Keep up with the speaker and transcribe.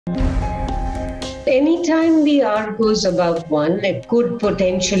Anytime the R goes above 1, it could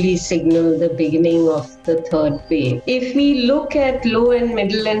potentially signal the beginning of the third wave. If we look at low and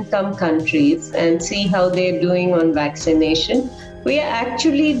middle income countries and see how they're doing on vaccination, we are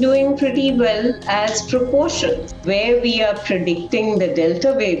actually doing pretty well as proportions. Where we are predicting the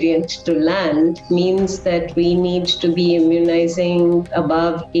Delta variant to land means that we need to be immunizing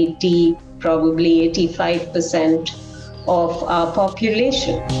above 80, probably 85% of our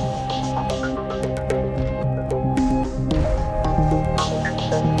population.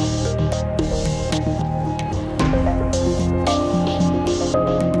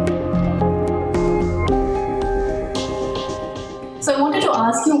 So I wanted to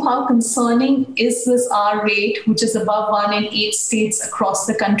ask you, how concerning is this R rate, which is above 1 in 8 states across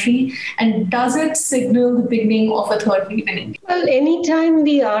the country, and does it signal the beginning of a third wave in India? Well, anytime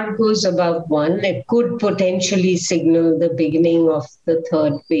the R goes above 1, it could potentially signal the beginning of the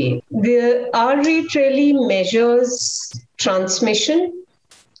third wave. The R rate really measures transmission.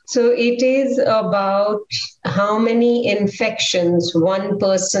 So it is about how many infections one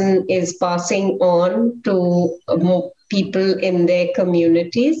person is passing on to people in their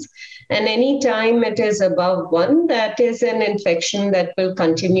communities. And anytime it is above 1, that is an infection that will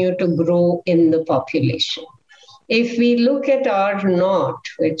continue to grow in the population. If we look at R0,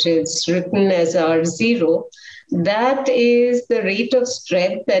 which is written as R0, that is the rate of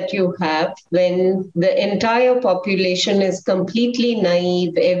spread that you have when the entire population is completely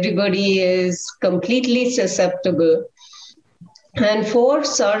naive, everybody is completely susceptible. And for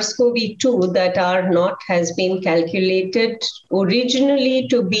SARS-CoV-2, that R0 has been calculated originally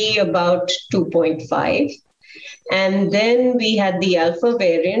to be about 2.5. And then we had the Alpha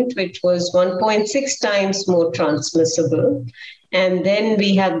variant, which was 1.6 times more transmissible. And then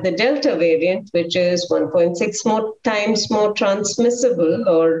we have the Delta variant, which is 1.6 times more transmissible,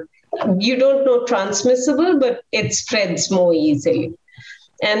 or you don't know transmissible, but it spreads more easily.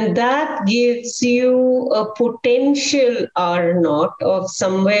 And that gives you a potential R0 of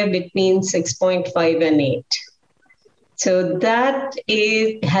somewhere between 6.5 and 8. So that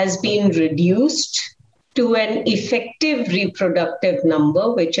has been reduced to an effective reproductive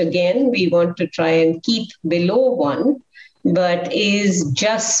number, which again, we want to try and keep below 1, but is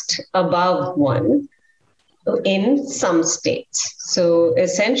just above 1 in some states. So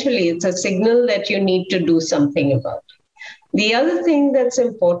essentially, it's a signal that you need to do something about it. The other thing that's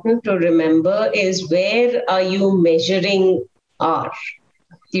important to remember is, where are you measuring R?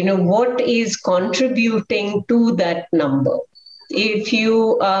 What is contributing to that number? If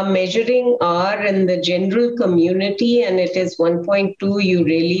you are measuring R in the general community and it is 1.2, you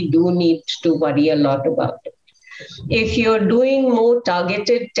really do need to worry a lot about it. If you're doing more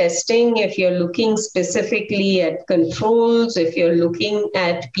targeted testing, if you're looking specifically at controls, if you're looking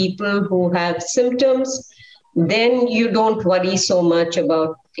at people who have symptoms, then you don't worry so much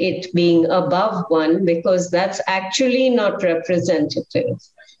about it being above 1, because that's actually not representative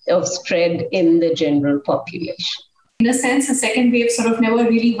of spread in the general population. In a sense, the second wave sort of never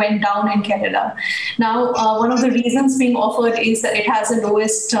really went down in Kerala. Now, one of the reasons being offered is that it has the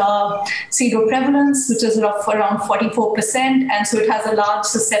lowest SERO prevalence, which is around 44%. And so it has a large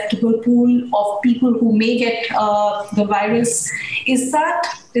susceptible pool of people who may get the virus. Is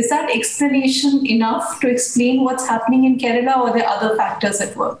that explanation enough to explain what's happening in Kerala, or are there other factors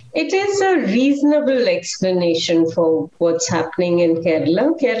at work? It is a reasonable explanation for what's happening in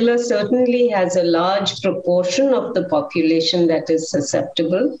Kerala. Kerala certainly has a large proportion of the population that is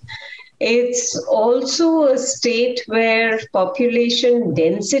susceptible. It's also a state where population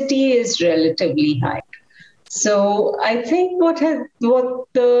density is relatively high. So I think what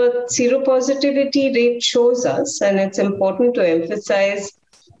the seropositivity rate shows us, and it's important to emphasize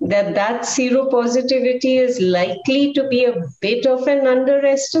that seropositivity is likely to be a bit of an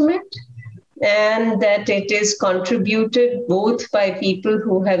underestimate, and that it is contributed both by people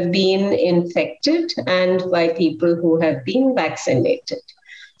who have been infected and by people who have been vaccinated.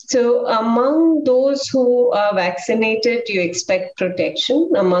 So among those who are vaccinated, you expect protection.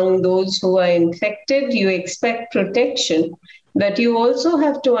 Among those who are infected, you expect protection. But you also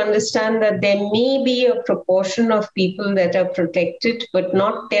have to understand that there may be a proportion of people that are protected but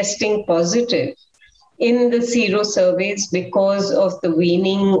not testing positive in the sero surveys because of the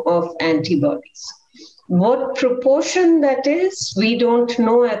waning of antibodies. What proportion that is, we don't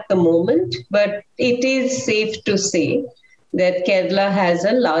know at the moment, but it is safe to say that Kerala has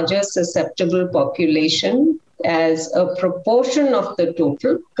a larger susceptible population as a proportion of the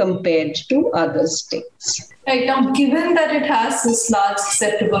total compared to other states. Right now, given that it has this large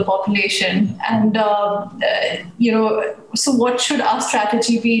susceptible population, and so what should our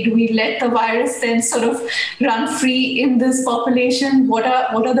strategy be? Do we let the virus then sort of run free in this population? What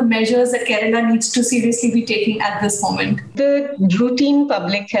are the measures that Kerala needs to seriously be taking at this moment? The routine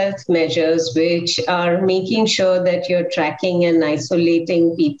public health measures, which are making sure that you're tracking and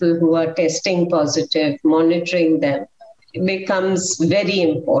isolating people who are testing positive, monitoring them, becomes very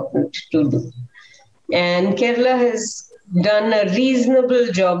important to do. And Kerala has done a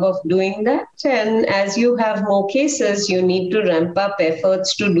reasonable job of doing that. And as you have more cases, you need to ramp up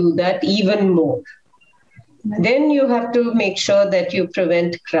efforts to do that even more. Then you have to make sure that you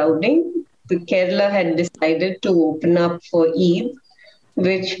prevent crowding. Kerala had decided to open up for Eid,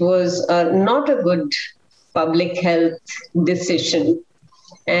 which was not a good public health decision.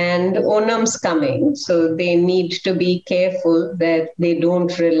 And Onam's coming, so they need to be careful that they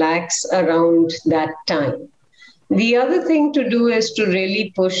don't relax around that time. The other thing to do is to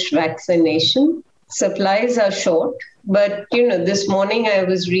really push vaccination. Supplies are short, but this morning I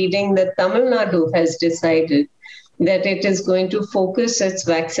was reading that Tamil Nadu has decided that it is going to focus its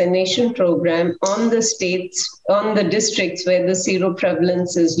vaccination program on the districts where the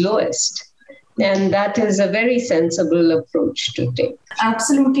seroprevalence is lowest. And that is a very sensible approach to take.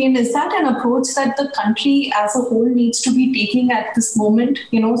 Absolutely. And is that an approach that the country as a whole needs to be taking at this moment?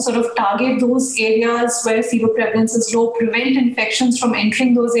 Sort of target those areas where seroprevalence is low, prevent infections from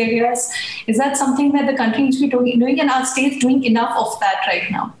entering those areas. Is that something that the country needs to be doing? And are states doing enough of that right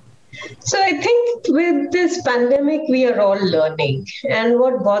now? So I think with this pandemic, we are all learning. And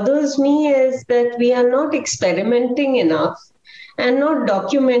what bothers me is that we are not experimenting enough and not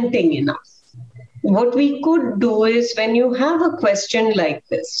documenting enough. What we could do is, when you have a question like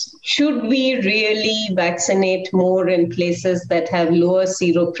this, should we really vaccinate more in places that have lower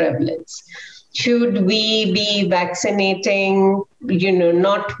seroprevalence? Should we be vaccinating,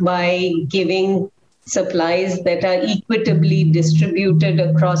 not by giving supplies that are equitably distributed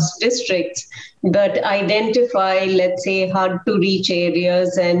across districts, but identify, let's say, hard to reach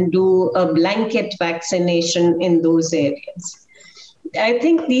areas and do a blanket vaccination in those areas? I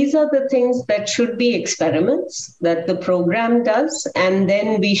think these are the things that should be experiments that the program does, and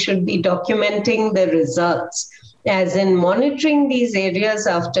then we should be documenting the results, as in monitoring these areas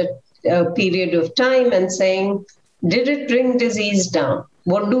after a period of time and saying, did it bring disease down?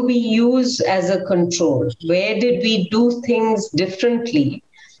 What do we use as a control? Where did we do things differently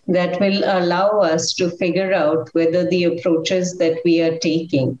that will allow us to figure out whether the approaches that we are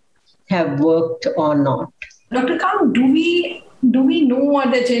taking have worked or not? Dr. Kang, do we know, are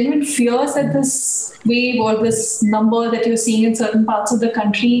there genuine fears that this wave or this number that you're seeing in certain parts of the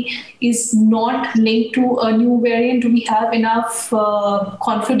country is not linked to a new variant? Do we have enough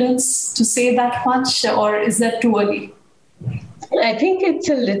confidence to say that much, or is that too early? I think it's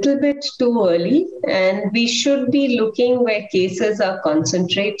a little bit too early, and we should be looking where cases are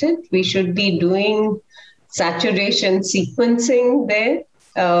concentrated. We should be doing saturation sequencing there,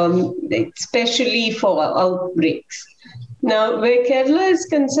 especially for outbreaks. Now, where Kerala is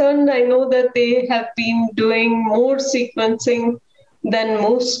concerned, I know that they have been doing more sequencing than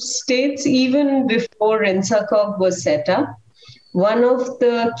most states, even before NSACOG was set up. One of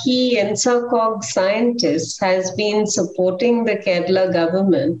the key NSACOG scientists has been supporting the Kerala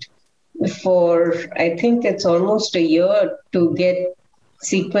government for, I think it's almost a year, to get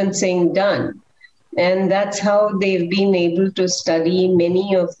sequencing done. And that's how they've been able to study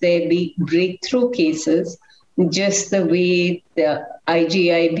many of their big breakthrough cases, just the way the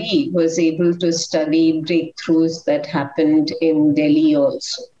IGIB was able to study breakthroughs that happened in Delhi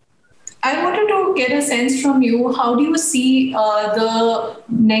also. I wanted to get a sense from you, how do you see the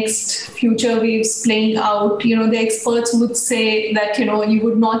next future waves playing out? The experts would say that, you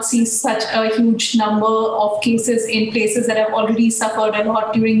would not see such a huge number of cases in places that have already suffered a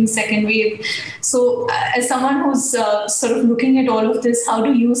lot during the second wave. So as someone who's sort of looking at all of this, how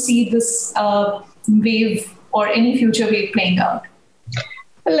do you see this wave or any future wave playing out?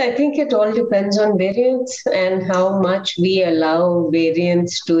 Well, I think it all depends on variants and how much we allow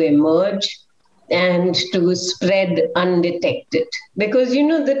variants to emerge and to spread undetected. Because,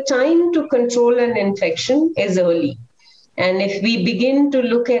 the time to control an infection is early. And if we begin to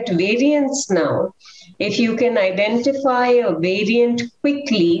look at variants now, if you can identify a variant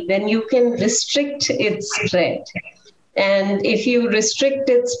quickly, then you can restrict its spread. And if you restrict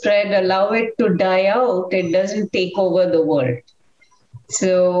its spread, allow it to die out, it doesn't take over the world.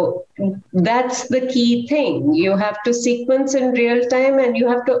 So that's the key thing. You have to sequence in real time, and you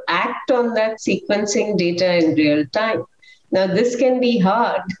have to act on that sequencing data in real time. Now, this can be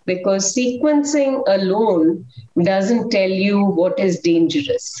hard because sequencing alone doesn't tell you what is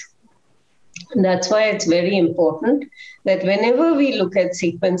dangerous. That's why it's very important that whenever we look at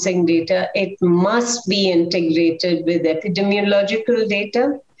sequencing data, it must be integrated with epidemiological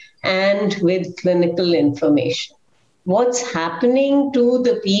data and with clinical information. What's happening to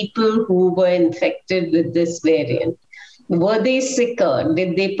the people who were infected with this variant? Were they sicker?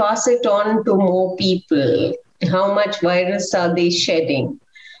 Did they pass it on to more people? How much virus are they shedding?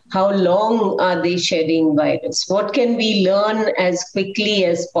 How long are they shedding virus? What can we learn as quickly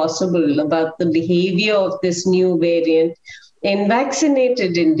as possible about the behavior of this new variant in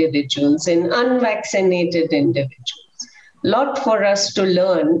vaccinated individuals, in unvaccinated individuals? Lot for us to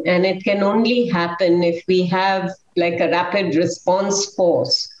learn, and it can only happen if we have like a rapid response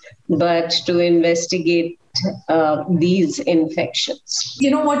force, but to investigate these infections. You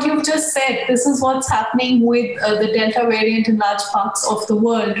know what you've just said, this is what's happening with the Delta variant in large parts of the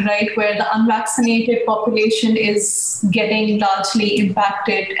world, right? Where the unvaccinated population is getting largely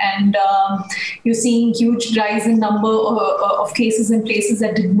impacted, and you're seeing huge rise in number of cases in places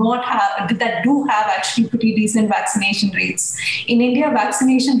that do have actually pretty decent vaccination rates. In India,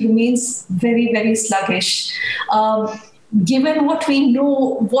 vaccination remains very, very sluggish. Given what we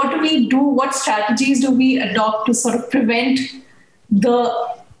know, what do we do? What strategies do we adopt to sort of prevent the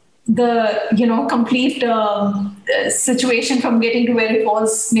complete situation from getting to where it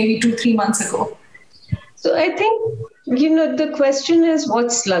was maybe 2-3 months ago? So I think, the question is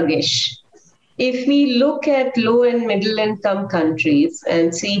what's sluggish? If we look at low and middle income countries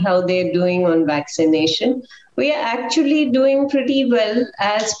and see how they're doing on vaccination, we are actually doing pretty well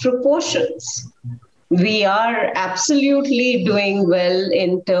as proportions. We are absolutely doing well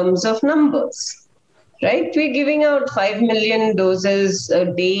in terms of numbers, right? We're giving out 5 million doses a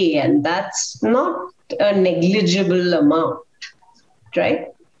day, and that's not a negligible amount, right?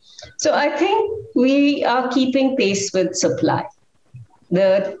 So I think we are keeping pace with supply.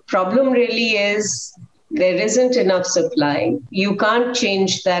 The problem really is there isn't enough supply. You can't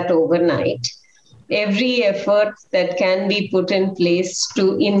change that overnight. Every effort that can be put in place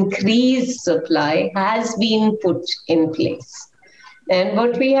to increase supply has been put in place. And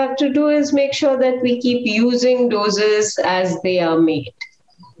what we have to do is make sure that we keep using doses as they are made.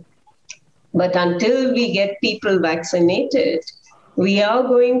 But until we get people vaccinated, we are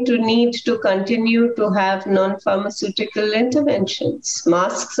going to need to continue to have non-pharmaceutical interventions.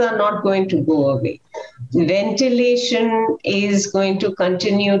 Masks are not going to go away. Ventilation is going to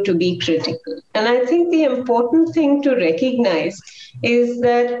continue to be critical. And I think the important thing to recognize is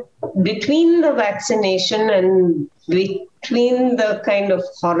that between the vaccination and between the kind of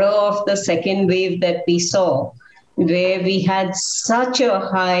horror of the second wave that we saw, where we had such a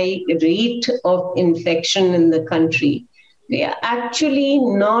high rate of infection in the country, we are actually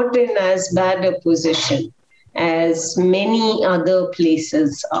not in as bad a position as many other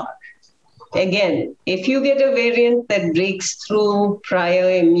places are. Again, if you get a variant that breaks through prior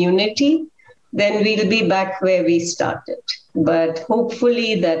immunity, then we'll be back where we started. But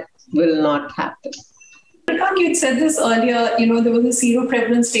hopefully that will not happen. You had said this earlier, there was a SERO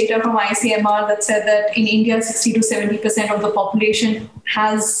prevalence data from ICMR that said that in India, 60 to 70% of the population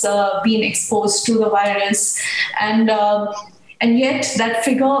has been exposed to the virus. And yet that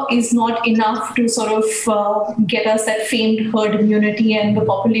figure is not enough to sort of get us that famed herd immunity, and the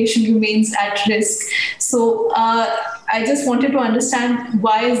population remains at risk. So I just wanted to understand,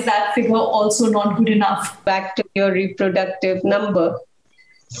 why is that figure also not good enough? Back to your reproductive number.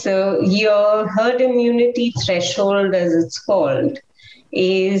 So your herd immunity threshold, as it's called,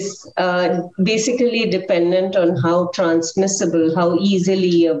 is basically dependent on how transmissible, how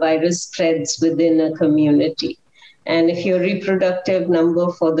easily a virus spreads within a community. And if your reproductive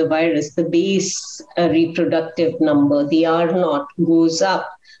number for the virus, the base reproductive number, the R0, goes up,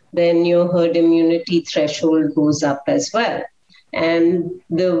 then your herd immunity threshold goes up as well. And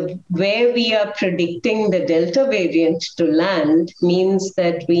where we are predicting the Delta variant to land means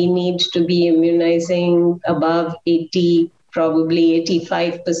that we need to be immunizing above 80, probably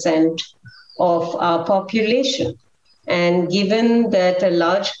 85% of our population. And given that a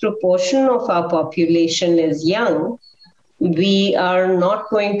large proportion of our population is young, we are not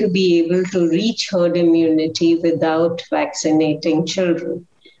going to be able to reach herd immunity without vaccinating children,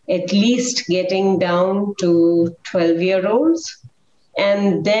 at least getting down to 12-year-olds.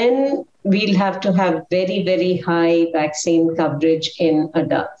 And then we'll have to have very, very high vaccine coverage in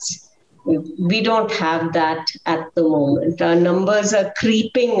adults. We don't have that at the moment. Our numbers are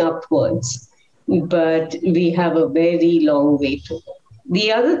creeping upwards, but we have a very long way to go.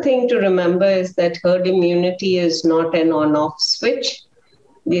 The other thing to remember is that herd immunity is not an on-off switch.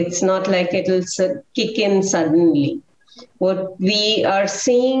 It's not like it'll kick in suddenly. What we are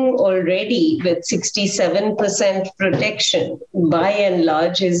seeing already with 67% protection, by and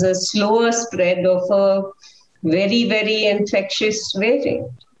large, is a slower spread of a very, very infectious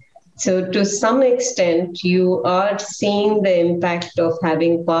variant. So to some extent, you are seeing the impact of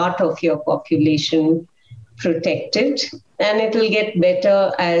having part of your population protected, and it will get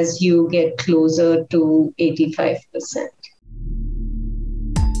better as you get closer to 85%.